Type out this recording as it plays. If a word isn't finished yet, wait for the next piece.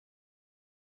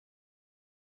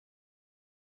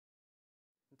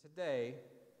today,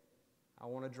 I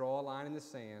want to draw a line in the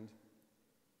sand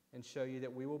and show you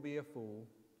that we will be a fool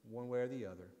one way or the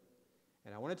other.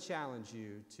 And I want to challenge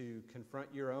you to confront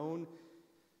your own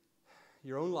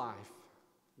life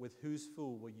with whose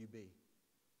fool will you be.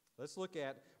 Let's look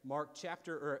at Mark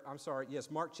chapter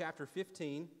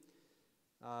 15.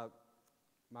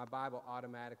 My Bible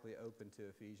automatically opened to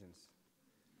Ephesians.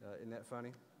 Isn't that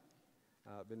funny?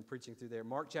 I've been preaching through there.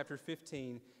 Mark chapter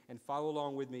 15, and follow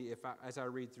along with me as I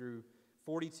read through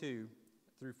 42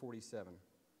 through 47.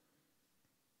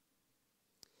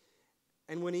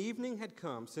 And when evening had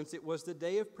come, since it was the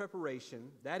day of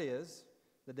preparation, that is,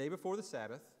 the day before the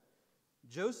Sabbath,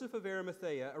 Joseph of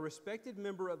Arimathea, a respected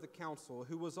member of the council,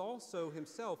 who was also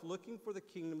himself looking for the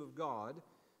kingdom of God,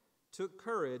 took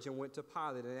courage and went to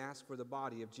Pilate and asked for the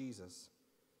body of Jesus.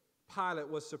 Pilate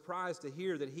was surprised to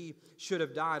hear that he should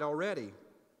have died already.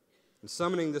 And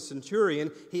summoning the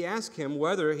centurion, he asked him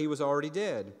whether he was already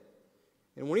dead.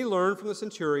 And when he learned from the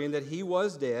centurion that he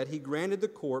was dead, he granted the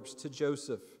corpse to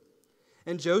Joseph.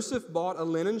 And Joseph bought a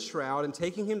linen shroud, and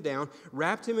taking him down,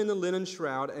 wrapped him in the linen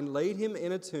shroud, and laid him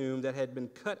in a tomb that had been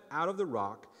cut out of the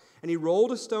rock. And he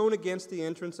rolled a stone against the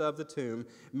entrance of the tomb.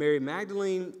 Mary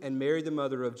Magdalene and Mary, the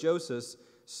mother of Joseph,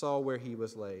 saw where he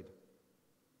was laid.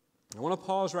 I want to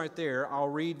pause right there. I'll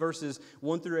read verses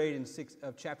 1 through 8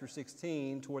 of chapter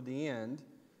 16 toward the end.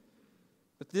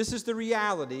 But this is the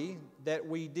reality that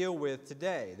we deal with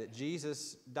today, that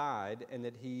Jesus died and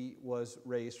that he was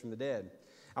raised from the dead.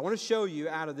 I want to show you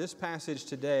out of this passage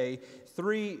today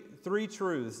three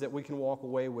truths that we can walk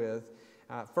away with.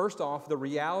 First off, the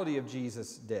reality of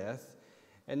Jesus' death.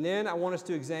 And then I want us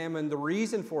to examine the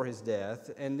reason for his death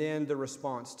and then the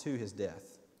response to his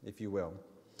death, if you will.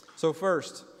 So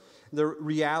first, the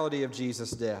reality of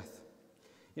Jesus' death.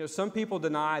 You know, some people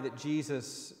deny that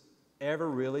Jesus ever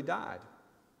really died.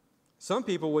 Some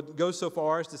people would go so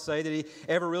far as to say that he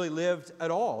ever really lived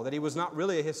at all, that he was not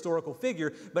really a historical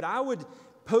figure. But I would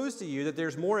pose to you that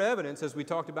there's more evidence, as we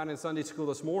talked about in Sunday school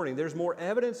this morning, there's more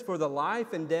evidence for the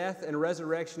life and death and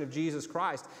resurrection of Jesus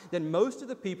Christ than most of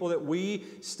the people that we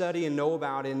study and know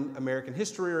about in American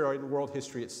history or in world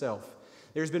history itself.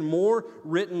 There's been more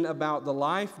written about the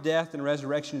life, death, and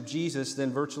resurrection of Jesus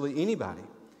than virtually anybody.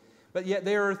 But yet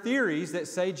there are theories that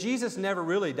say Jesus never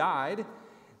really died,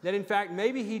 that in fact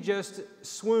maybe he just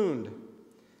swooned.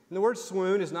 And the word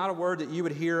swoon is not a word that you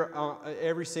would hear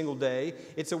every single day.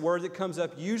 It's a word that comes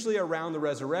up usually around the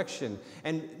resurrection.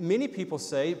 And many people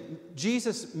say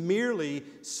Jesus merely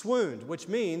swooned, which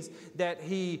means that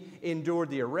he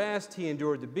endured the arrest, he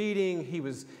endured the beating, he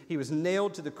was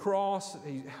nailed to the cross,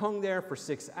 he hung there for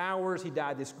 6 hours, he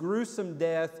died this gruesome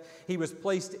death, he was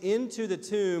placed into the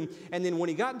tomb, and then when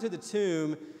he got into the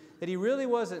tomb, that he really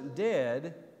wasn't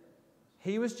dead.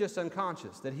 He was just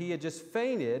unconscious, that he had just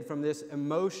fainted from this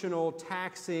emotional,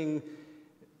 taxing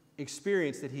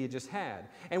experience that he had just had.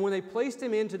 And when they placed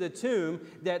him into the tomb,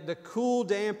 that the cool,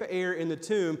 damp air in the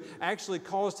tomb actually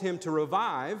caused him to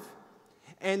revive,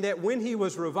 and that when he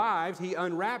was revived, he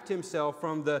unwrapped himself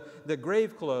from the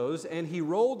grave clothes, and he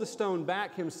rolled the stone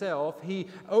back himself. He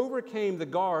overcame the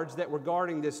guards that were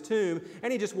guarding this tomb,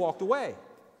 and he just walked away.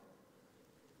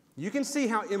 You can see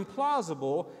how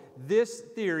implausible this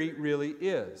theory really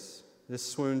is, this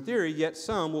swoon theory, yet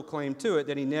some will claim to it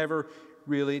that he never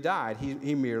really died.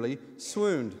 He merely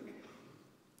swooned.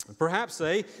 Perhaps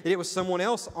say that it was someone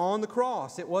else on the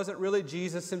cross. It wasn't really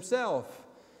Jesus himself.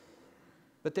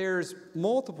 But there are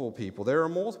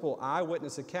multiple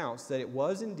eyewitness accounts that it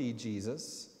was indeed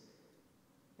Jesus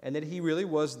and that he really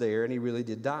was there and he really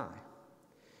did die.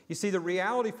 You see, the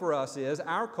reality for us is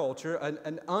our culture,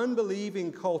 an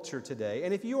unbelieving culture today,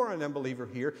 and if you are an unbeliever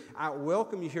here, I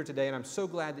welcome you here today, and I'm so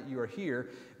glad that you are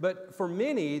here. But for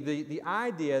many, the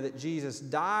idea that Jesus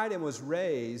died and was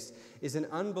raised is an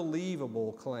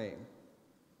unbelievable claim.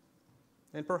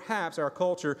 And perhaps our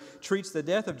culture treats the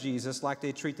death of Jesus like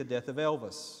they treat the death of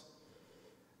Elvis.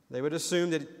 They would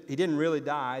assume that he didn't really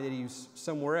die, that he was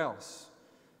somewhere else.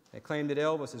 They claim that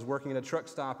Elvis is working at a truck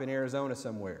stop in Arizona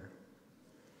somewhere.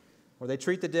 Or they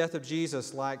treat the death of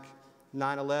Jesus like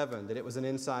 9/11, that it was an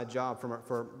inside job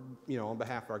on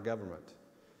behalf of our government.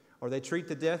 Or they treat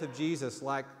the death of Jesus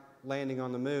like landing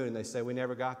on the moon, and they say we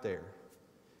never got there.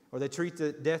 Or they treat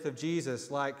the death of Jesus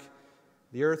like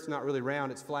the earth's not really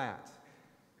round, it's flat.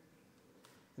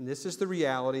 And this is the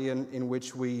reality in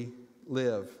which we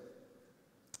live.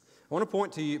 I want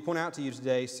to point out to you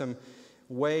today some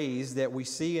ways that we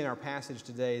see in our passage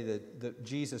today that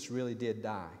Jesus really did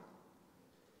die.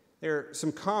 There are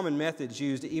some common methods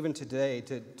used even today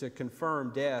to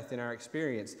confirm death in our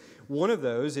experience. One of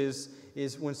those is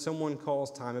when someone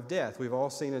calls time of death. We've all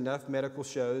seen enough medical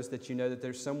shows that you know that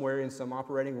there's somewhere in some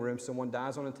operating room, someone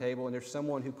dies on a table, and there's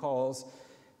someone who calls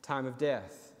time of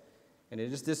death. And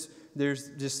there's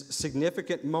this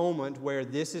significant moment where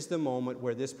this is the moment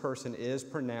where this person is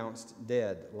pronounced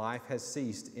dead. Life has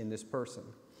ceased in this person.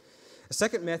 A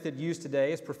second method used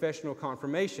today is professional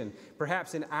confirmation.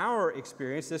 Perhaps in our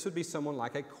experience, this would be someone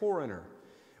like a coroner.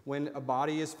 When a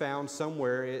body is found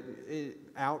somewhere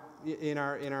out in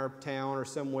our town or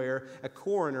somewhere, a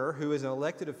coroner who is an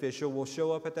elected official will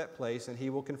show up at that place and he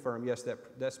will confirm, yes,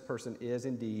 that person is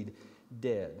indeed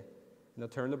dead. And they'll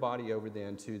turn the body over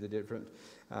then to the different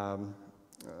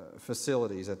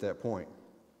facilities at that point.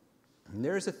 And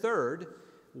there's a third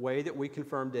way that we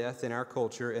confirm death in our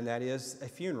culture, and that is a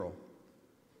funeral.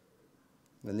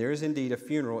 And there is indeed a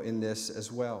funeral in this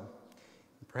as well.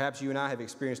 Perhaps you and I have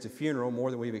experienced a funeral more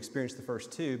than we've experienced the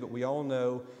first two, but we all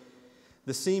know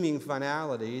the seeming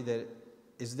finality that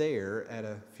is there at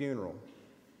a funeral.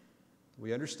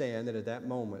 We understand that at that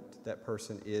moment, that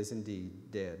person is indeed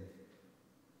dead.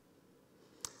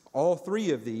 All three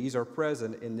of these are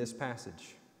present in this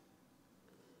passage.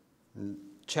 In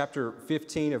chapter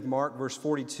 15 of Mark, verse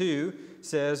 42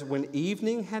 says, "When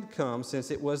evening had come,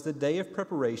 since it was the day of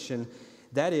preparation,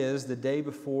 that is, the day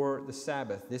before the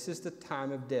Sabbath." This is the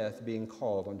time of death being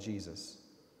called on Jesus.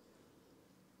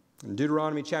 In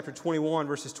Deuteronomy chapter 21,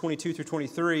 verses 22 through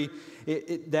 23,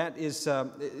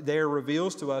 there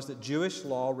reveals to us that Jewish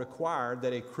law required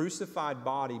that a crucified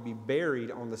body be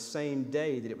buried on the same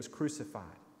day that it was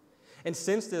crucified. And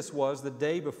since this was the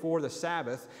day before the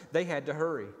Sabbath, they had to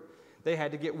hurry. They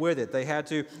had to get with it. They had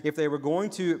to, if they were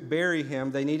going to bury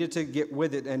him, they needed to get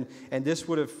with it. And this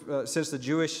would have, since the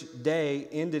Jewish day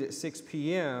ended at 6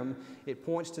 p.m., it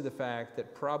points to the fact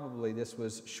that probably this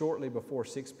was shortly before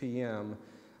 6 p.m.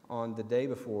 on the day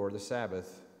before the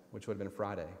Sabbath, which would have been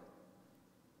Friday.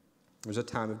 It was a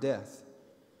time of death.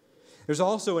 There's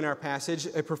also in our passage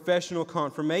a professional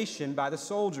confirmation by the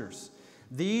soldiers.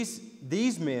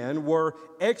 These men were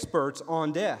experts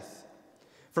on death.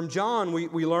 From John,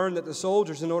 we learn that the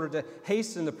soldiers, in order to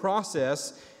hasten the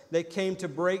process, they came to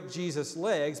break Jesus'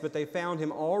 legs, but they found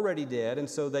him already dead, and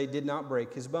so they did not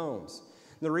break his bones.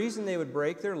 And the reason they would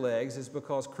break their legs is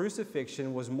because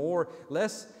crucifixion was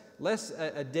less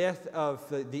a death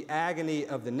of the agony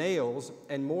of the nails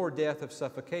and more death of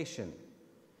suffocation.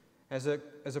 As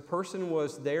a person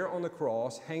was there on the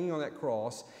cross, hanging on that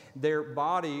cross, their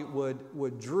body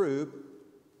would droop,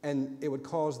 and it would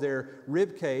cause their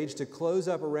rib cage to close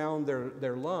up around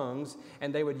their lungs,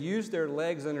 and they would use their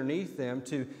legs underneath them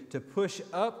to push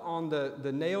up on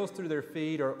the nails through their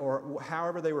feet or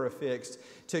however they were affixed,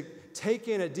 to take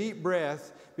in a deep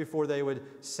breath before they would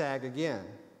sag again.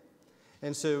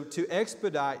 And so to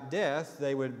expedite death,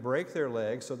 they would break their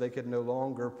legs so they could no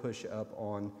longer push up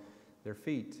on their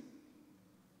feet.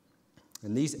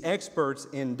 And these experts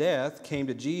in death came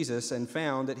to Jesus and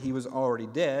found that he was already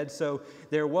dead, so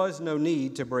there was no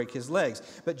need to break his legs.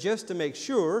 But just to make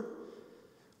sure,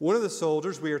 one of the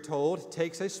soldiers, we are told,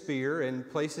 takes a spear and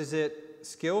places it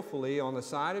skillfully on the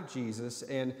side of Jesus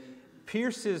and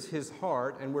pierces his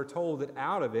heart, and we're told that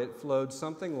out of it flowed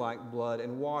something like blood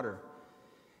and water.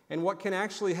 And what can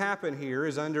actually happen here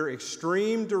is under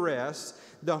extreme duress,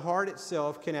 the heart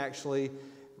itself can actually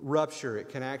rupture. It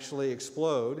can actually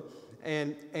explode.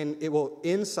 And it will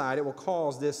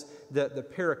cause the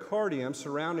pericardium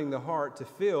surrounding the heart to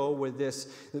fill with this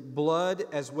blood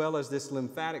as well as this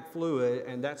lymphatic fluid,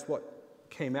 and that's what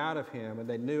came out of him, and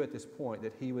they knew at this point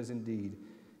that he was indeed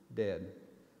dead.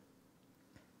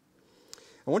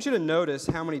 I want you to notice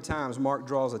how many times Mark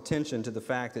draws attention to the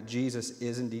fact that Jesus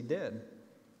is indeed dead.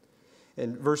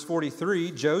 In verse 43,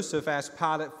 Joseph asked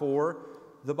Pilate for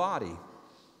the body.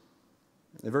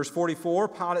 In verse 44,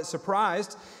 Pilate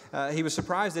he was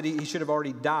surprised that he should have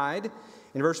already died.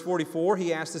 In verse 44,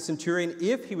 he asked the centurion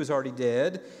if he was already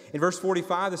dead. In verse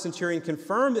 45, the centurion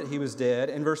confirmed that he was dead.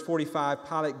 In verse 45,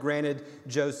 Pilate granted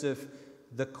Joseph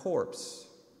the corpse.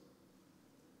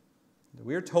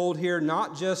 We are told here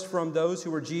not just from those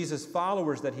who were Jesus'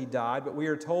 followers that he died, but we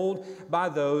are told by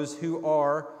those who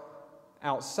are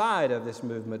outside of this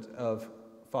movement of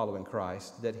following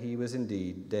Christ that he was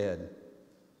indeed dead.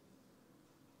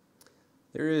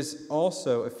 There is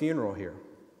also a funeral here.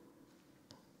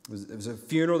 It was a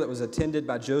funeral that was attended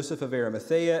by Joseph of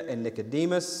Arimathea and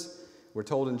Nicodemus, we're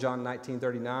told in John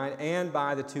 19:39, and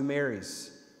by the two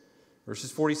Marys.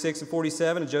 Verses 46 and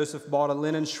 47, and Joseph bought a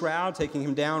linen shroud, taking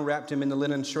him down, wrapped him in the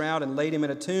linen shroud, and laid him in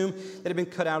a tomb that had been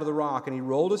cut out of the rock. And he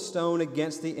rolled a stone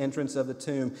against the entrance of the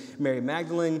tomb. Mary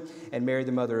Magdalene and Mary,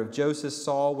 the mother of Joseph,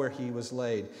 saw where he was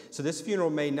laid. So this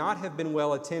funeral may not have been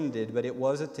well attended, but it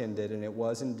was attended, and it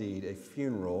was indeed a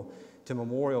funeral to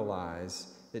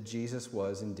memorialize that Jesus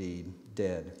was indeed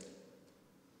dead.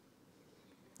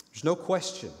 There's no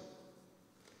question.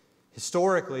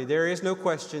 Historically, there is no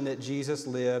question that Jesus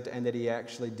lived and that he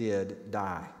actually did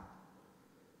die.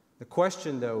 The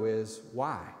question, though, is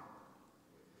why?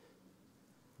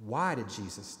 Why did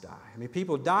Jesus die? I mean,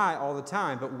 people die all the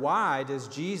time, but why does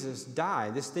Jesus die?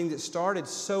 This thing that started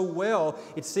so well,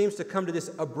 it seems to come to this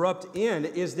abrupt end.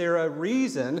 Is there a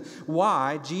reason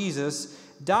why Jesus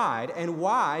died? And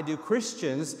why do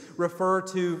Christians refer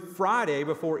to Friday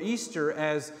before Easter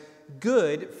as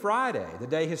Good Friday, the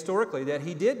day historically that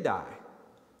he did die?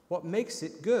 What makes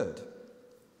it good?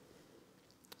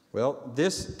 Well,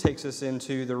 this takes us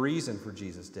into the reason for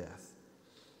Jesus' death.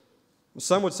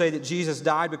 Some would say that Jesus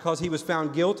died because he was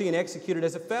found guilty and executed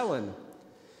as a felon,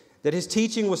 that his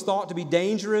teaching was thought to be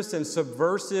dangerous and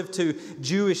subversive to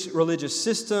Jewish religious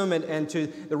system and to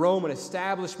the Roman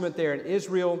establishment there in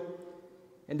Israel.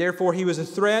 And therefore, he was a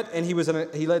threat, and he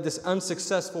led this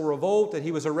unsuccessful revolt, and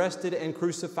he was arrested and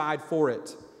crucified for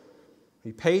it.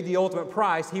 He paid the ultimate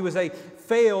price. He was a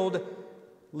failed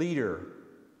leader.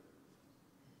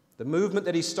 The movement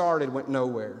that he started went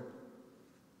nowhere.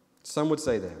 Some would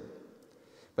say that.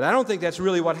 But I don't think that's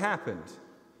really what happened.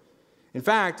 In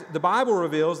fact, the Bible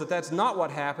reveals that that's not what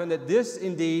happened, that this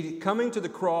indeed, coming to the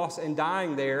cross and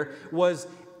dying there, was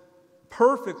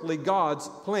perfectly God's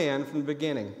plan from the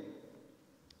beginning.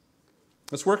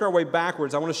 Let's work our way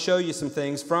backwards. I want to show you some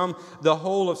things from the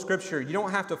whole of Scripture. You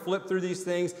don't have to flip through these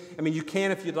things. I mean, you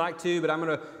can if you'd like to, but I'm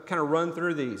going to kind of run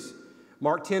through these.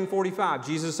 Mark 10:45,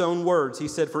 Jesus' own words. He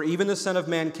said, "For even the Son of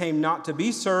Man came not to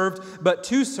be served, but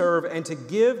to serve and to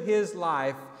give his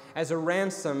life as a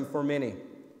ransom for many."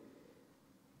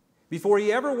 Before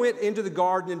he ever went into the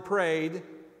garden and prayed,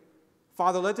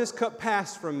 "Father, let this cup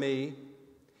pass from me,"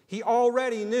 he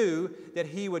already knew that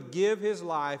he would give his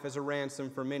life as a ransom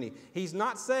for many. He's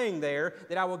not saying there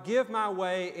that I will give my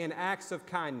way in acts of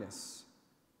kindness.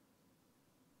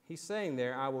 He's saying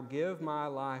there, I will give my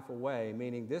life away,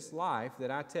 meaning this life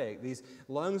that I take, these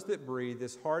lungs that breathe,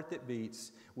 this heart that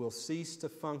beats, will cease to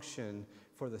function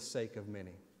for the sake of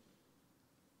many.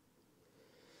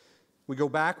 We go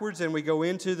backwards and we go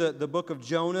into the book of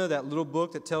Jonah, that little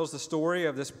book that tells the story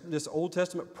of this Old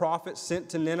Testament prophet sent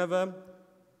to Nineveh.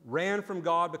 Ran from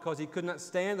God because he could not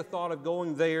stand the thought of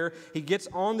going there. He gets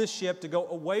on this ship to go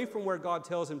away from where God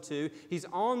tells him to. He's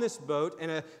on this boat, and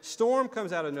a storm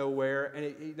comes out of nowhere,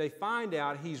 and they find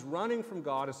out he's running from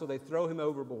God, and so they throw him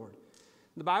overboard.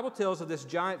 The Bible tells of this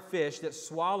giant fish that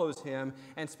swallows him,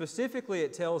 and specifically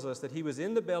it tells us that he was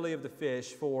in the belly of the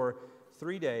fish for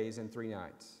 3 days and 3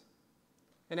 nights.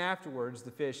 And afterwards, the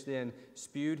fish then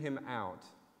spewed him out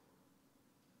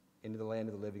into the land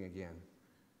of the living again.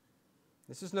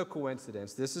 This is no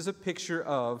coincidence. This is a picture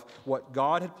of what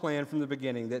God had planned from the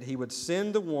beginning, that he would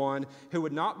send the one who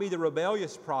would not be the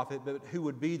rebellious prophet, but who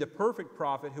would be the perfect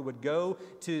prophet who would go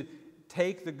to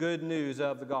take the good news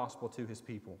of the gospel to his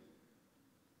people.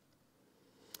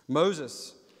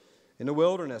 Moses, in the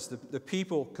wilderness, the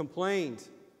people complained.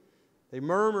 They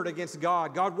murmured against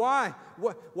God. God, why?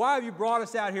 Why have you brought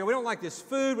us out here? We don't like this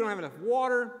food. We don't have enough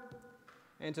water.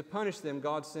 And to punish them,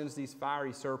 God sends these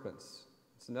fiery serpents.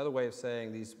 It's another way of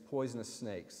saying these poisonous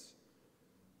snakes.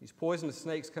 These poisonous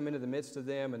snakes come into the midst of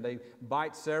them, and they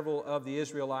bite several of the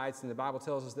Israelites, and the Bible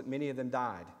tells us that many of them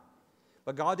died.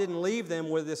 But God didn't leave them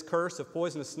with this curse of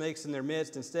poisonous snakes in their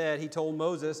midst. Instead, he told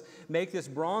Moses, make this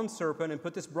bronze serpent and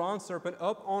put this bronze serpent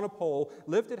up on a pole,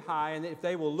 lift it high, and if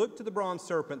they will look to the bronze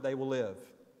serpent, they will live.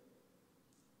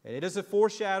 And it is a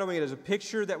foreshadowing, it is a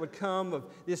picture that would come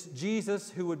of this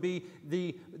Jesus who would be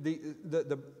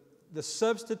the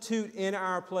substitute in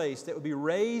our place, that would be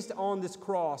raised on this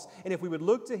cross. And if we would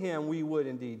look to him, we would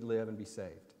indeed live and be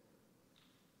saved.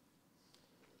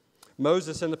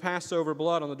 Moses and the Passover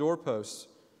blood on the doorposts.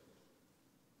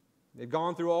 They've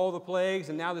gone through all the plagues,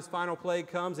 and now this final plague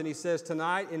comes, and he says,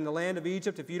 tonight in the land of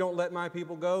Egypt, if you don't let my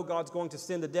people go, God's going to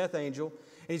send the death angel,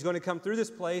 and he's going to come through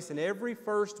this place, and every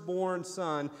firstborn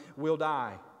son will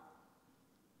die.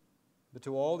 But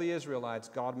to all the Israelites,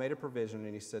 God made a provision,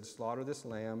 and he said, slaughter this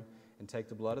lamb and take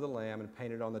the blood of the lamb and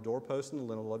paint it on the doorpost and the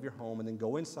lintel of your home, and then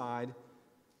go inside.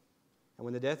 And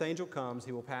when the death angel comes,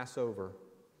 he will pass over,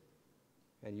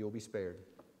 and you'll be spared.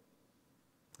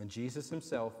 And Jesus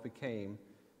himself became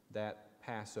that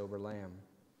Passover lamb.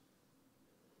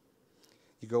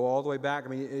 You go all the way back,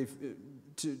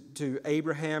 to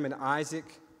Abraham and Isaac.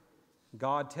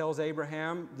 God tells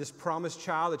Abraham, this promised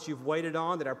child that you've waited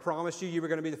on, that I promised you were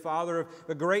going to be the father of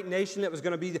a great nation that was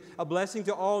going to be a blessing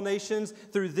to all nations.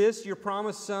 Through this, your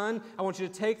promised son, I want you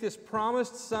to take this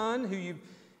promised son who you've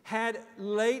had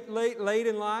late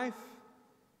in life,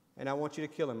 and I want you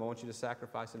to kill him. I want you to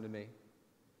sacrifice him to me.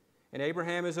 And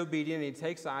Abraham is obedient, and he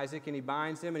takes Isaac, and he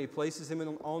binds him, and he places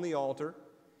him on the altar,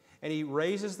 and he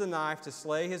raises the knife to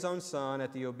slay his own son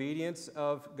at the obedience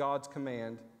of God's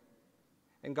command.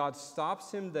 And God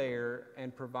stops him there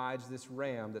and provides this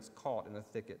ram that's caught in a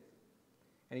thicket.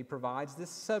 And he provides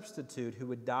this substitute who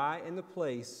would die in the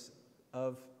place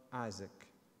of Isaac.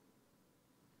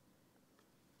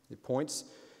 It points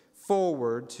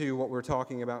forward to what we're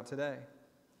talking about today.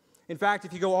 In fact,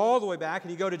 if you go all the way back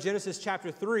and you go to Genesis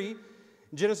chapter 3,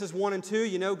 Genesis 1 and 2,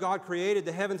 you know God created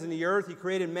the heavens and the earth. He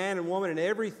created man and woman and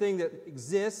everything that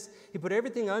exists. He put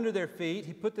everything under their feet.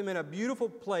 He put them in a beautiful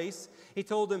place. He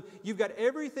told them, you've got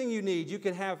everything you need. You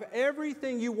can have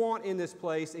everything you want in this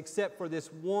place except for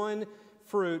this one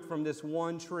fruit from this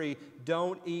one tree.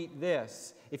 Don't eat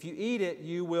this. If you eat it,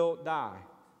 you will die.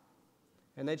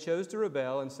 And they chose to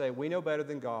rebel and say, we know better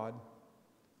than God,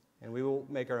 and we will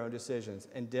make our own decisions.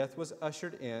 And death was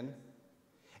ushered in.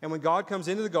 And when God comes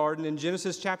into the garden in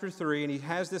Genesis chapter 3, and he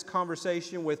has this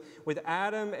conversation with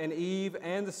Adam and Eve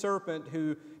and the serpent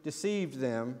who deceived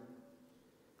them,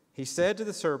 he said to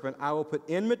the serpent, I will put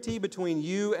enmity between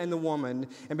you and the woman,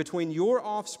 and between your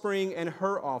offspring and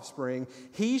her offspring.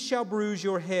 He shall bruise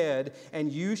your head,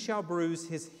 and you shall bruise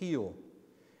his heel.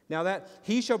 Now that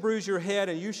he shall bruise your head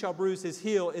and you shall bruise his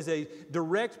heel is a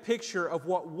direct picture of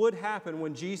what would happen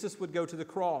when Jesus would go to the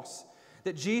cross.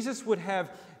 That Jesus would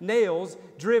have nails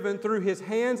driven through his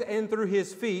hands and through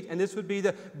his feet, and this would be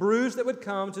the bruise that would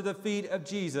come to the feet of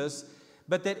Jesus,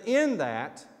 but that in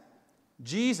that,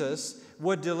 Jesus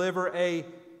would deliver a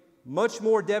much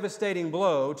more devastating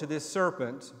blow to this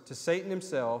serpent, to Satan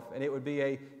himself, and it would be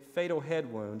a fatal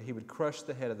head wound. He would crush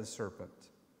the head of the serpent.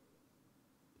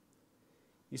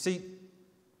 You see,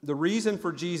 the reason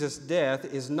for Jesus' death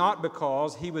is not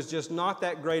because he was just not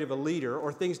that great of a leader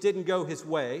or things didn't go his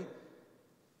way.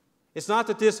 It's not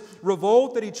that this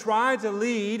revolt that he tried to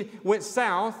lead went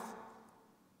south.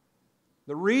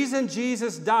 The reason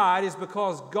Jesus died is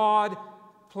because God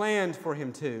planned for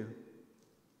him to.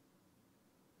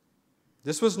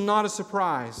 This was not a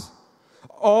surprise.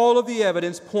 All of the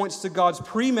evidence points to God's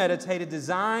premeditated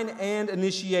design and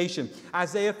initiation.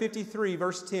 Isaiah 53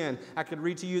 verse 10. I could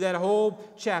read to you that whole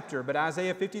chapter, but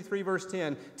Isaiah 53 verse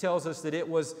 10 tells us that it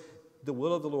was the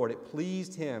will of the Lord. It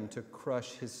pleased him to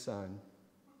crush his son.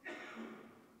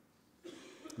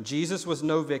 Jesus was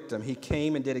no victim. He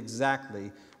came and did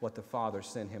exactly what the Father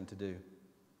sent him to do.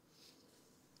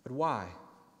 But why?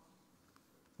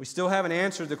 We still haven't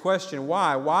answered the question,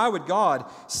 why? Why would God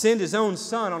send his own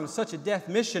son on such a death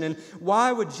mission? And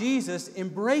why would Jesus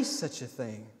embrace such a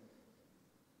thing?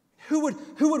 Who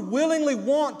would willingly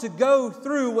want to go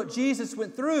through what Jesus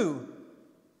went through?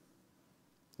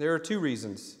 There are two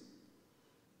reasons.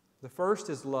 The first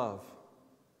is love.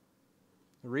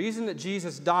 The reason that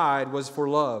Jesus died was for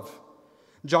love.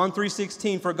 John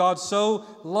 3:16, for God so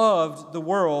loved the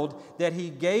world that he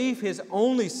gave his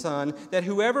only Son, that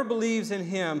whoever believes in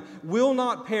him will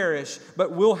not perish,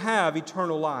 but will have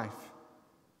eternal life.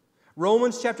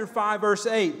 Romans chapter 5, verse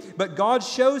 8, but God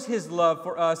shows his love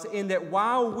for us in that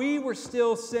while we were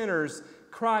still sinners,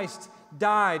 Christ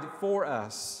died for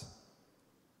us.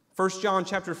 1 John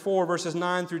chapter 4, verses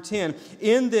 9 through 10.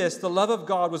 In this, the love of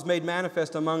God was made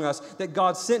manifest among us, that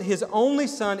God sent his only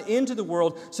Son into the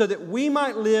world so that we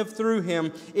might live through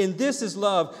him. In this is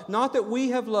love, not that we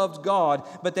have loved God,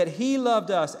 but that he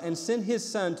loved us and sent his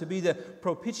Son to be the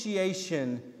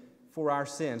propitiation for our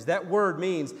sins. That word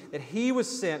means that he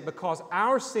was sent because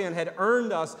our sin had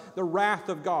earned us the wrath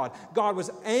of God. God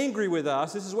was angry with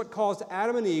us. This is what caused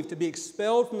Adam and Eve to be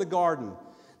expelled from the garden.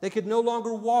 They could no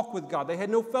longer walk with God. They had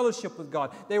no fellowship with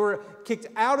God. They were kicked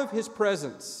out of his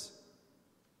presence.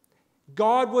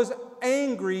 God was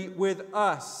angry with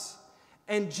us.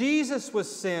 And Jesus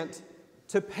was sent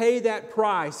to pay that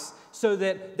price so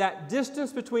that that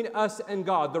distance between us and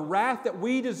God, the wrath that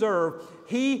we deserve,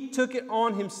 he took it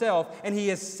on himself, and he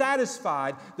has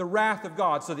satisfied the wrath of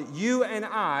God so that you and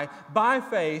I, by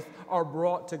faith, are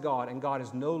brought to God, and God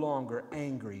is no longer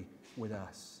angry with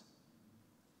us.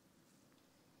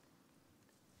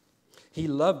 He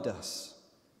loved us.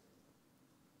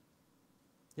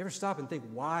 You ever stop and think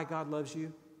why God loves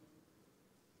you?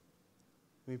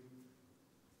 I mean,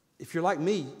 if you're like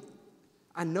me,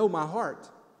 I know my heart.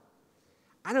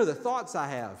 I know the thoughts I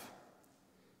have.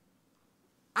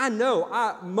 I know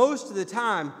I, most of the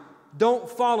time, don't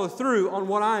follow through on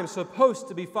what I am supposed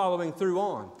to be following through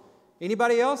on.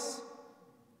 Anybody else?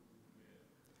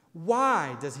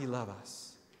 Why does He love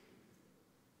us?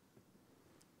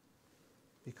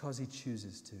 Because He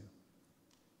chooses to.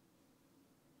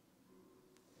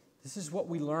 This is what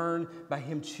we learn by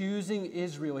Him choosing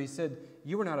Israel. He said,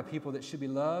 you were not a people that should be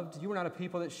loved. You were not a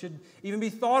people that should even be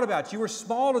thought about. You were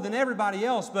smaller than everybody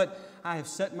else, but I have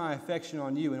set my affection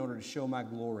on you in order to show my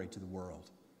glory to the world.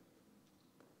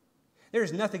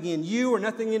 There's nothing in you or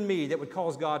nothing in me that would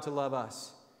cause God to love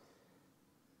us.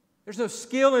 There's no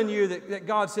skill in you that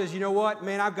God says, you know what,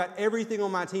 man, I've got everything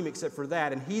on my team except for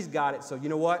that, and He's got it, so you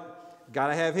know what? Got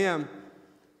to have Him.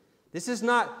 This is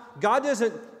not, God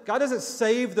doesn't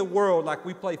save the world like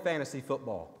we play fantasy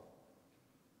football.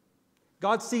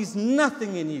 God sees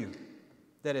nothing in you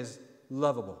that is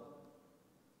lovable.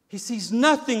 He sees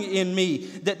nothing in me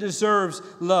that deserves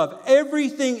love.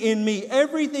 Everything in me,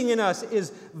 everything in us is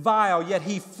vile, yet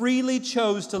He freely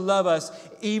chose to love us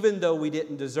even though we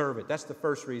didn't deserve it. That's the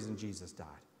first reason Jesus died.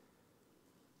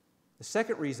 The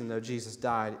second reason, though, Jesus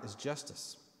died is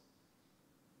justice.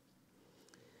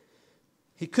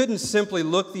 He couldn't simply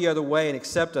look the other way and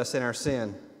accept us in our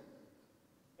sin.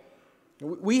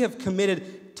 We have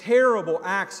committed terrible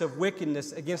acts of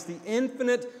wickedness against the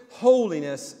infinite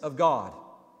holiness of God.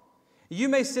 You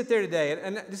may sit there today,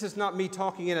 and this is not me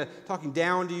talking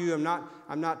down to you.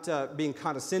 I'm not being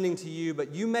condescending to you,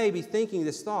 but you may be thinking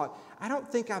this thought: I don't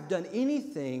think I've done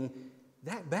anything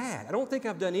that bad. I don't think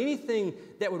I've done anything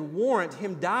that would warrant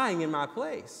Him dying in my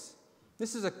place.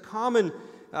 This is a common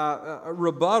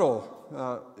rebuttal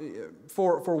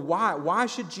for why. Why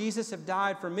should Jesus have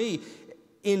died for me?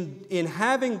 In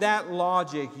having that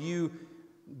logic, you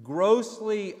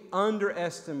grossly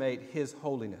underestimate His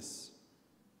holiness.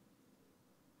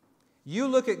 You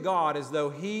look at God as though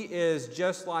He is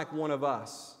just like one of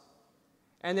us,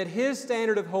 and that His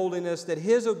standard of holiness, that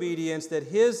His obedience, that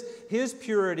His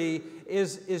purity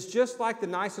is just like the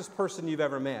nicest person you've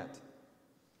ever met.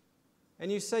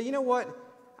 And you say, you know what?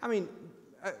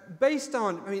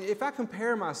 If I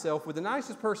compare myself with the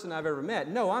nicest person I've ever met,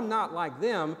 no, I'm not like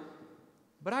them.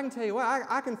 But I can tell you what,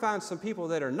 I can find some people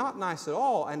that are not nice at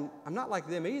all, and I'm not like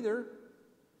them either.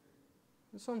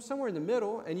 And so I'm somewhere in the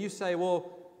middle, and you say,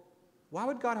 well, why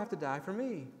would God have to die for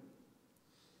me?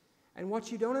 And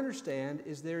what you don't understand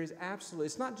is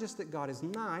it's not just that God is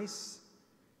nice,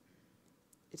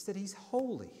 it's that He's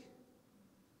holy.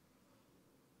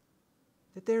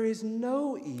 That there is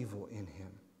no evil in Him.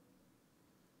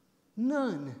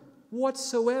 None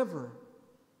whatsoever.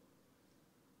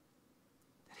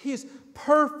 He is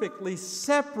perfectly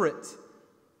separate.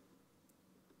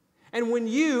 And when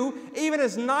you, even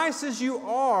as nice as you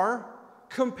are,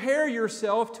 compare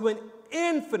yourself to an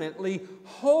infinitely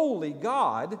holy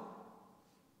God,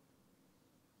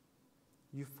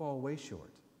 you fall way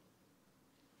short.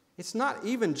 It's not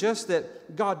even just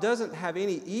that God doesn't have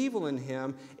any evil in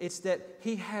Him, it's that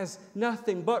He has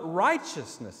nothing but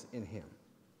righteousness in Him.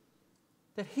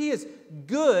 That He is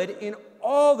good in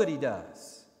all that He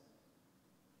does.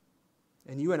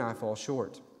 And you and I fall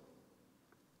short.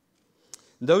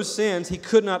 Those sins He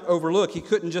could not overlook. He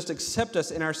couldn't just accept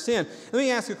us in our sin. Let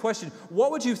me ask you a question.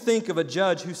 What would you think of a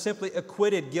judge who simply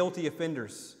acquitted guilty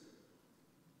offenders?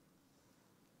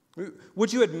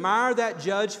 Would you admire that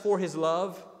judge for his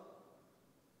love?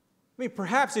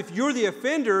 Perhaps if you're the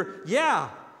offender, yeah.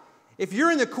 If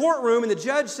you're in the courtroom and the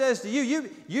judge says to you,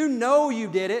 you know you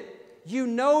did it, you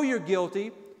know you're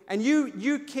guilty, and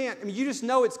you can't, you just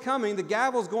know it's coming, the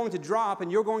gavel's going to drop,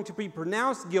 and you're going to be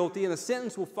pronounced guilty, and a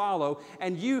sentence will follow,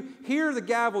 and you hear the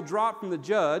gavel drop from the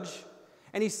judge,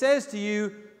 and he says to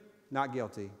you, not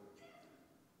guilty.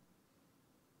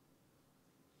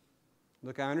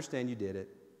 Look, I understand you did it,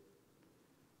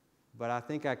 but I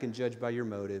think I can judge by your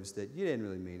motives that you didn't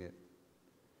really mean it,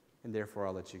 and therefore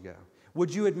I'll let you go.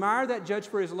 Would you admire that judge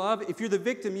for his love? If you're the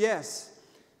victim, yes.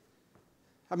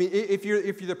 If you're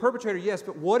the perpetrator, yes,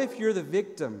 but what if you're the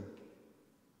victim?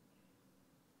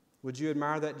 Would you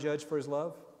admire that judge for his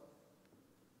love?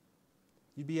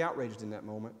 You'd be outraged in that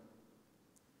moment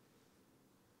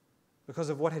because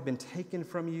of what had been taken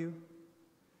from you,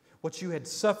 what you had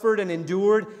suffered and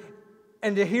endured,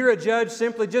 and to hear a judge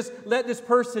simply just let this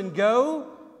person go,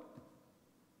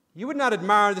 you would not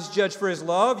admire this judge for his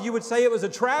love. You would say it was a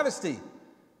travesty.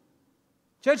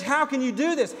 Judge, how can you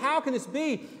do this? How can this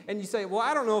be? And you say, well,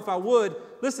 I don't know if I would.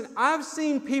 Listen, I've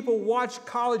seen people watch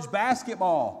college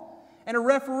basketball, and a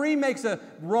referee makes a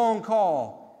wrong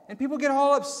call, and people get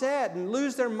all upset and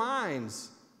lose their minds.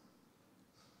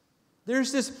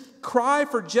 There's this cry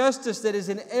for justice that is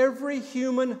in every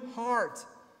human heart.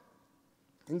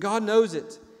 And God knows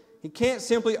it. He can't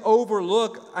simply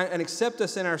overlook and accept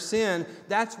us in our sin.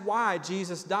 That's why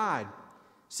Jesus died.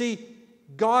 See,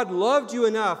 God loved you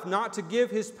enough not to give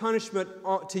His punishment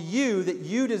to you that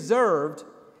you deserved.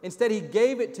 Instead, He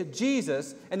gave it to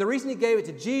Jesus. And the reason He gave it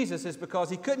to Jesus is because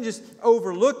He couldn't just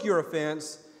overlook your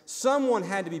offense. Someone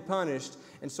had to be punished,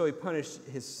 and so He punished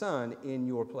His Son in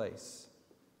your place.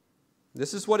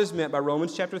 This is what is meant by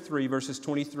Romans chapter 3, verses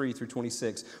 23 through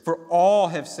 26. For all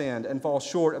have sinned and fall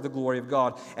short of the glory of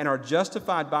God, and are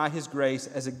justified by His grace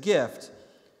as a gift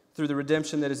through the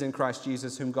redemption that is in Christ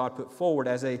Jesus, whom God put forward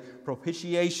as a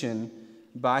propitiation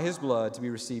by His blood to be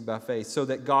received by faith, so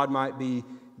that God might be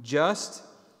just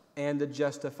and the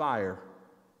justifier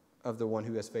of the one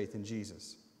who has faith in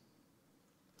Jesus.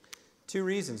 Two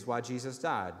reasons why Jesus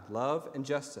died: love and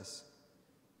justice.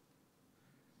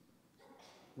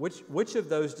 Which of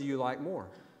those do you like more?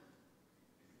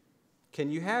 Can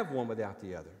you have one without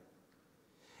the other?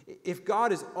 If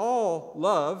God is all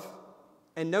love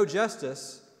and no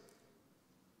justice,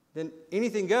 then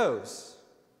anything goes.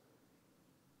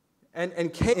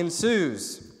 And chaos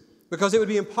ensues, because it would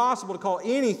be impossible to call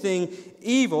anything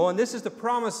evil. And this is the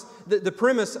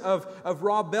premise of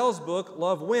Rob Bell's book,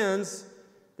 Love Wins,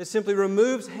 that simply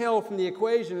removes hell from the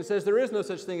equation and says there is no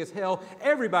such thing as hell.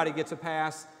 Everybody gets a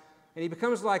pass. And he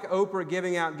becomes like Oprah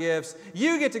giving out gifts.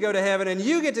 You get to go to heaven, and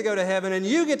you get to go to heaven, and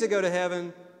you get to go to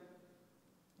heaven.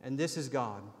 And this is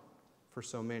God for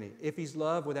so many, if He's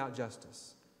love without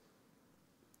justice.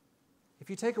 If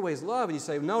you take away His love and you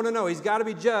say, no, He's got to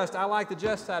be just, I like the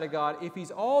just side of God. If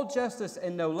He's all justice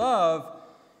and no love,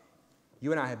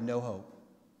 you and I have no hope.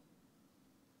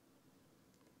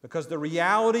 Because the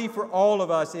reality for all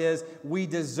of us is we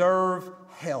deserve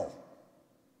hell.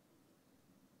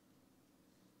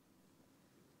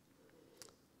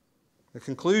 The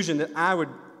conclusion that I would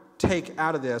take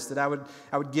out of this, that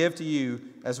I would give to you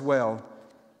as well,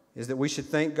 is that we should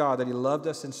thank God that He loved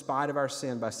us in spite of our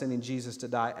sin by sending Jesus to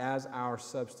die as our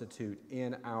substitute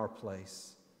in our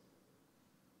place.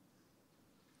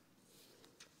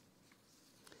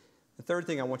 The third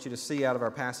thing I want you to see out of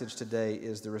our passage today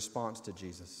is the response to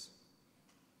Jesus.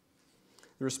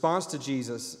 The response to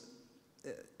Jesus.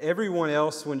 Everyone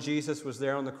else, when Jesus was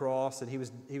there on the cross and he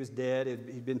was dead,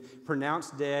 he'd been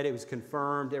pronounced dead, it was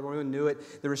confirmed, everyone knew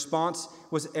it. The response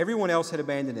was everyone else had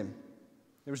abandoned Him.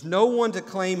 There was no one to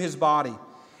claim His body.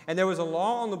 And there was a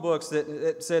law on the books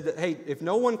that said that, hey, if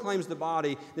no one claims the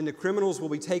body, then the criminals will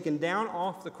be taken down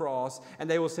off the cross and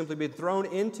they will simply be thrown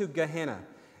into Gehenna.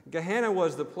 Gehenna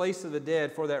was the place of the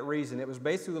dead for that reason. It was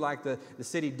basically like the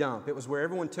city dump. It was where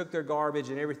everyone took their garbage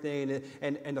and everything,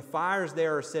 and the fires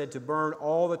there are said to burn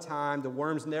all the time. The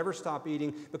worms never stop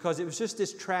eating because it was just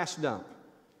this trash dump.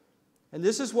 And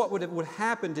this is what would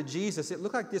happen to Jesus. It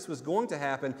looked like this was going to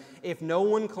happen if no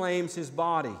one claims His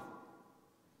body.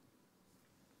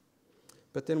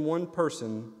 But then one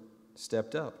person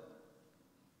stepped up.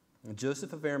 And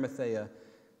Joseph of Arimathea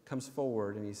comes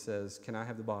forward and he says, "Can I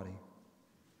have the body?"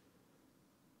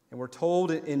 And we're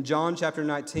told in John chapter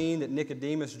 19 that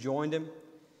Nicodemus joined him.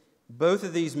 Both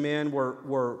of these men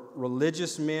were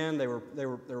religious men. They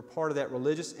were part of that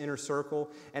religious inner circle.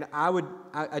 And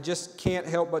I just can't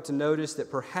help but to notice that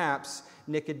perhaps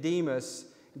Nicodemus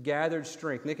gathered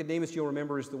strength. Nicodemus, you'll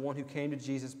remember, is the one who came to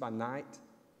Jesus by night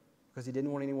because he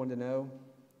didn't want anyone to know.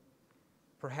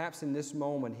 Perhaps in this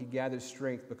moment he gathered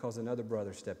strength because another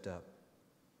brother stepped up.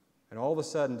 And all of a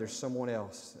sudden there's someone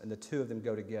else, and the two of them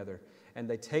go together. And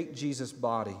they take Jesus'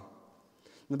 body.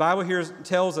 The Bible here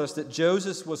tells us that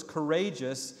Joseph was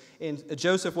courageous in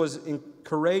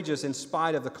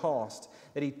spite of the cost,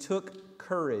 that he took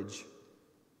courage.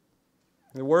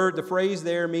 The phrase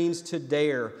there means to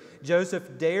dare.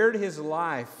 Joseph dared his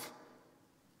life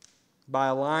by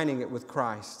aligning it with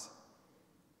Christ.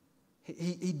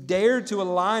 He dared to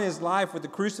align his life with the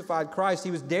crucified Christ.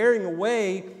 He was daring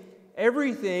away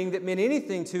everything that meant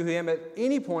anything to him at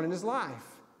any point in his life.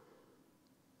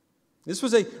 This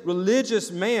was a religious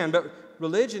man, but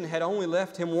religion had only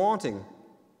left him wanting.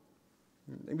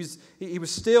 He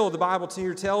was still, the Bible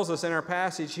here tells us in our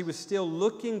passage, he was still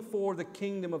looking for the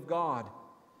kingdom of God.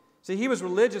 See, he was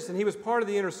religious and he was part of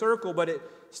the inner circle, but it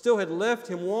still had left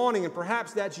him wanting, and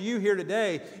perhaps that's you here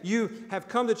today. You have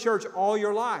come to church all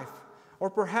your life,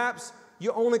 or perhaps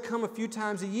you only come a few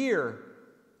times a year.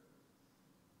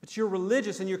 But you're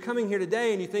religious and you're coming here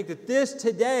today and you think that this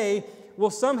today will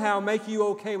somehow make you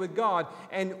okay with God.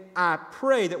 And I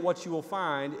pray that what you will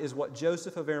find is what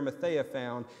Joseph of Arimathea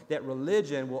found, that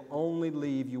religion will only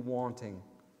leave you wanting.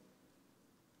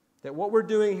 That what we're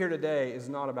doing here today is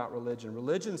not about religion.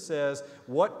 Religion says,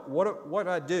 what do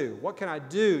I do? What can I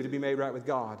do to be made right with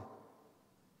God?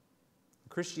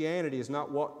 Christianity is not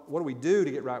what do we do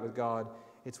to get right with God.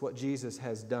 It's what Jesus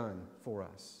has done for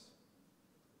us.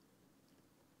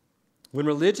 When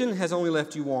religion has only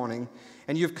left you wanting,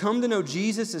 and you've come to know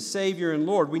Jesus as Savior and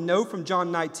Lord, we know from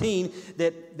John 19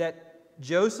 that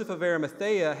Joseph of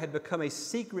Arimathea had become a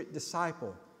secret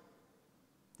disciple.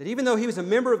 That even though he was a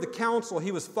member of the council,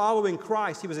 he was following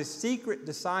Christ. He was a secret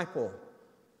disciple.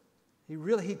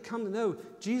 He'd come to know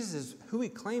Jesus is who he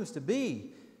claims to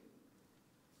be.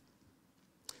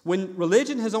 When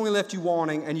religion has only left you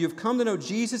wanting, and you've come to know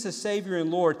Jesus as Savior and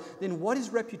Lord, then what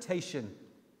is reputation?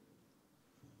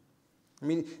 I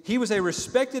mean, he was a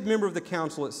respected member of the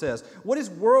council, it says. What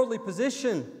is worldly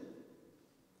position?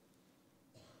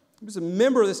 He was a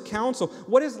member of this council.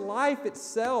 What is life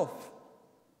itself?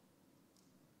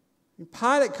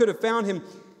 Pilate could have found him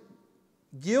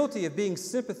guilty of being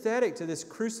sympathetic to this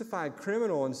crucified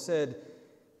criminal and said,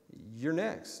 "You're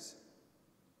next."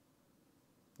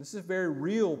 This is a very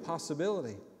real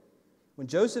possibility. When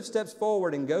Joseph steps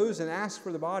forward and goes and asks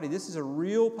for the body, this is a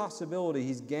real possibility.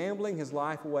 He's gambling his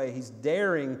life away. He's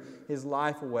daring his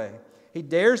life away. He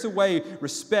dares away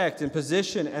respect and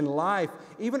position and life,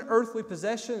 even earthly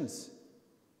possessions.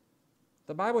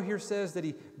 The Bible here says that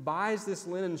he buys this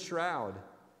linen shroud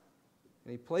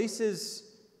and he places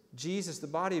Jesus, the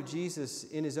body of Jesus,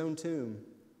 in his own tomb.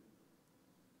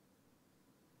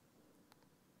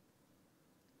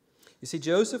 You see,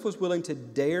 Joseph was willing to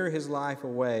dare his life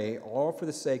away, all for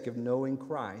the sake of knowing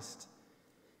Christ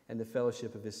and the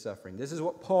fellowship of his suffering. This is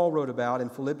what Paul wrote about in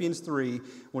Philippians 3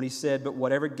 when he said, "But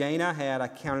whatever gain I had, I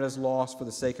counted as loss for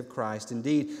the sake of Christ.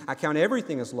 Indeed, I count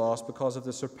everything as loss because of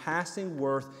the surpassing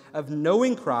worth of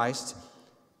knowing Christ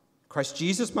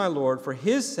Jesus my Lord. For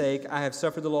his sake I have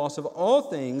suffered the loss of all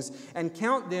things and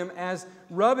count them as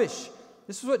rubbish."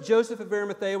 This is what Joseph of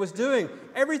Arimathea was doing.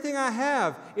 Everything I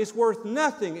have is worth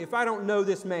nothing if I don't know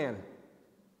this man.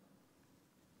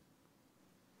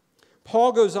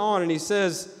 Paul goes on and he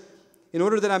says, "In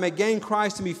order that I may gain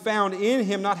Christ and be found in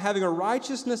him, not having a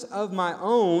righteousness of my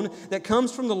own that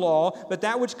comes from the law, but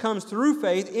that which comes through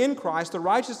faith in Christ, the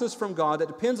righteousness from God that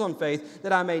depends on faith,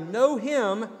 that I may know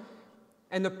him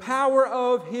and the power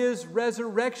of his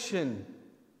resurrection."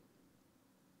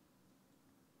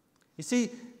 You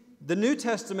see, the New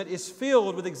Testament is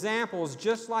filled with examples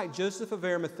just like Joseph of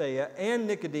Arimathea and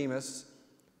Nicodemus.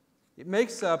 It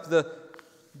makes up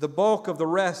the bulk of the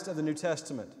rest of the New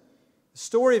Testament. The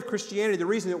story of Christianity, the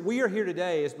reason that we are here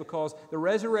today is because the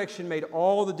resurrection made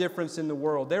all the difference in the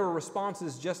world. There were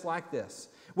responses just like this,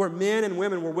 where men and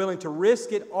women were willing to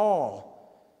risk it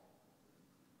all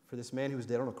for this man who was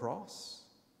dead on a cross.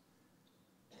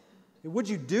 Would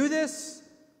you do this?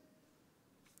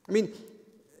 I mean,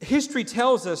 history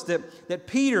tells us that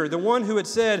Peter, the one who had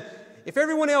said, "If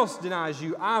everyone else denies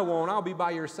you, I won't. I'll be by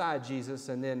your side, Jesus."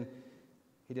 And then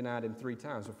he denied him 3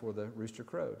 times before the rooster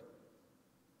crowed.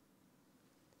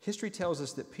 History tells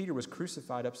us that Peter was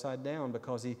crucified upside down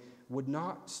because he would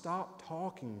not stop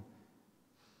talking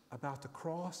about the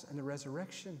cross and the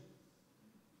resurrection.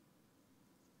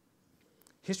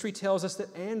 History tells us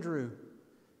that Andrew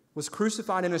was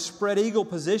crucified in a spread eagle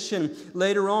position.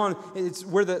 Later on, it's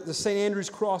where the St. Andrew's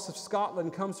Cross of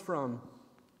Scotland comes from.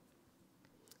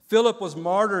 Philip was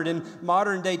martyred in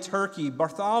modern-day Turkey.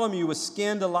 Bartholomew was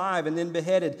skinned alive and then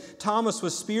beheaded. Thomas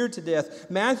was speared to death.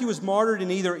 Matthew was martyred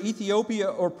in either Ethiopia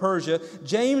or Persia.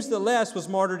 James the Less was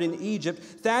martyred in Egypt.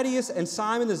 Thaddeus and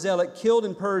Simon the Zealot killed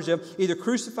in Persia, either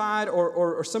crucified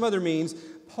or some other means.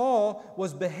 Paul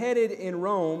was beheaded in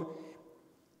Rome.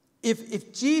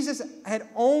 If Jesus had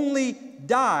only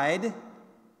died,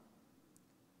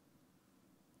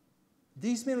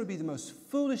 these men would be the most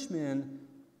foolish men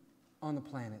on the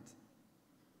planet.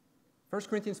 1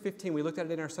 Corinthians 15, we looked at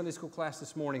it in our Sunday school class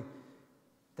this morning.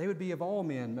 They would be of all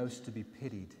men most to be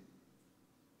pitied.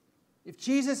 If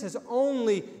Jesus has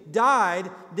only died,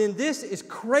 then this is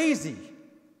crazy.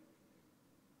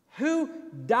 Who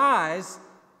dies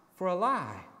for a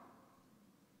lie?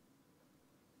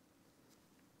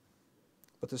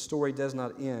 But the story does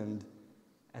not end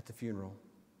at the funeral.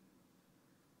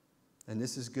 And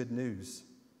this is good news.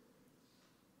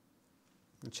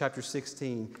 In chapter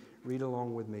 16, read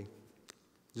along with me.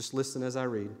 Just listen as I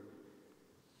read.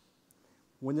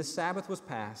 When the Sabbath was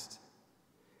past,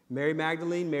 Mary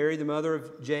Magdalene, Mary the mother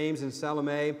of James, and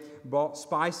Salome brought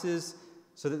spices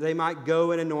so that they might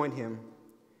go and anoint him.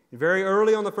 And very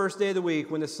early on the first day of the week,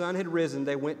 when the sun had risen,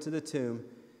 they went to the tomb.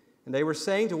 And they were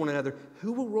saying to one another,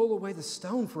 "Who will roll away the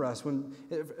stone for us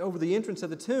over the entrance of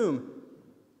the tomb?"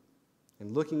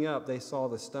 And looking up, they saw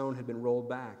the stone had been rolled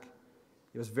back.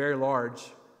 It was very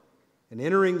large. And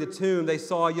entering the tomb, they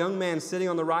saw a young man sitting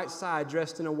on the right side,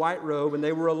 dressed in a white robe, and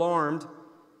they were alarmed.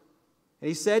 And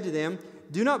he said to them,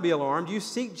 "Do not be alarmed. You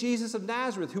seek Jesus of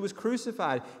Nazareth, who was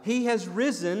crucified. He has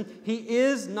risen. He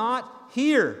is not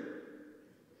here.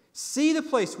 See the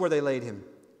place where they laid him.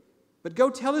 But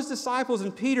go tell his disciples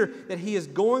and Peter that he is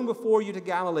going before you to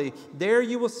Galilee. There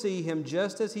you will see him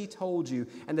just as he told you."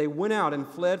 And they went out and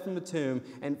fled from the tomb,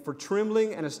 and for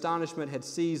trembling and astonishment had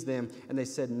seized them, and they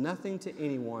said nothing to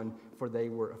anyone, for they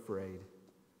were afraid.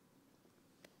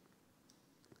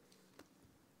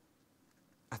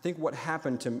 I think what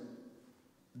happened to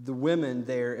the women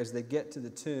there as they get to the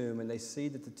tomb and they see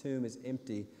that the tomb is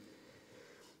empty,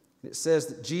 it says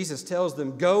that Jesus tells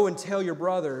them, "Go and tell your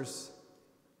brothers."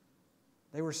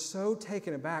 They were so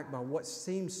taken aback by what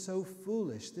seemed so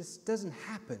foolish. This doesn't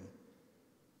happen.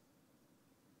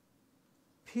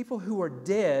 People who are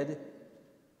dead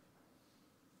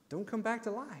don't come back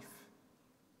to life.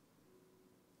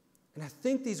 And I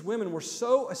think these women were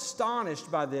so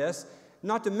astonished by this,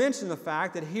 not to mention the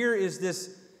fact that here is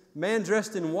this man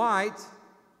dressed in white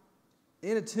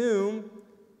in a tomb.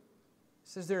 It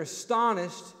says they're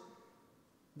astonished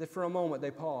that for a moment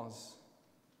they pause.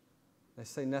 They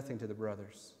say nothing to the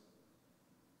brothers.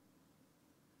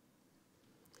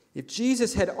 If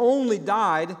Jesus had only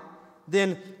died,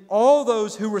 then all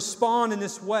those who respond in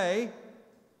this way,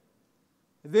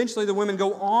 eventually the women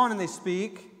go on and they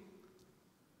speak.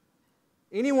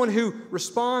 Anyone who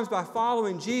responds by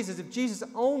following Jesus, if Jesus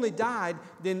only died,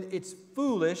 then it's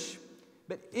foolish.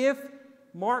 But if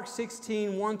Mark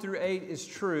 16, 1 through 8 is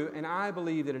true, and I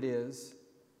believe that it is,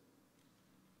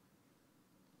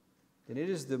 then it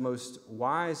is the most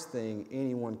wise thing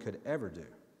anyone could ever do.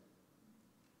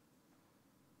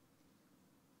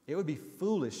 It would be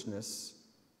foolishness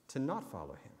to not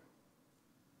follow him.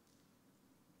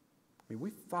 I mean, we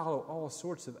follow all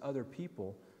sorts of other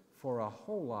people for a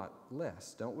whole lot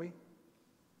less, don't we?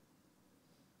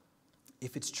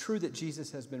 If it's true that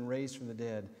Jesus has been raised from the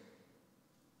dead,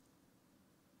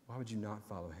 why would you not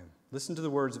follow him? Listen to the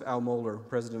words of Al Mohler,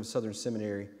 president of Southern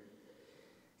Seminary.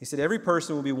 He said, "Every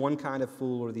person will be one kind of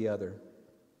fool or the other.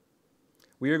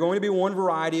 We are going to be one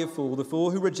variety of fool, the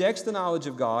fool who rejects the knowledge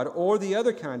of God, or the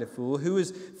other kind of fool who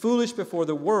is foolish before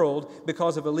the world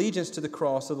because of allegiance to the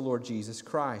cross of the Lord Jesus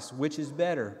Christ. Which is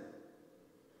better?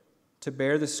 To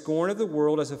bear the scorn of the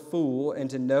world as a fool and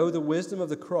to know the wisdom of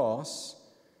the cross,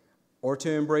 or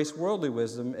to embrace worldly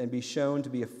wisdom and be shown to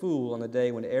be a fool on the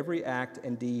day when every act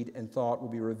and deed and thought will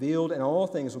be revealed and all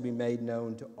things will be made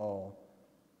known to all."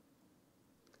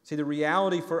 See, the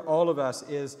reality for all of us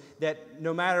is that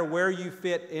no matter where you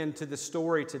fit into the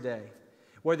story today,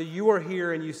 whether you are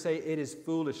here and you say it is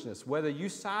foolishness, whether you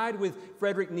side with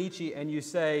Friedrich Nietzsche and you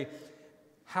say,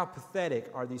 how pathetic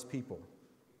are these people?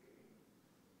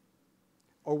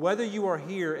 Or whether you are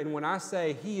here and when I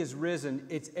say he is risen,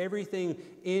 it's everything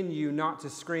in you not to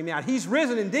scream out, "He's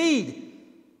risen indeed!"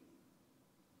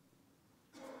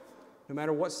 No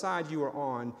matter what side you are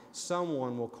on,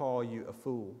 someone will call you a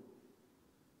fool.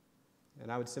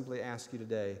 And I would simply ask you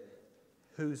today,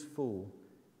 whose fool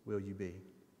will you be?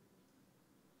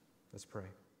 Let's pray.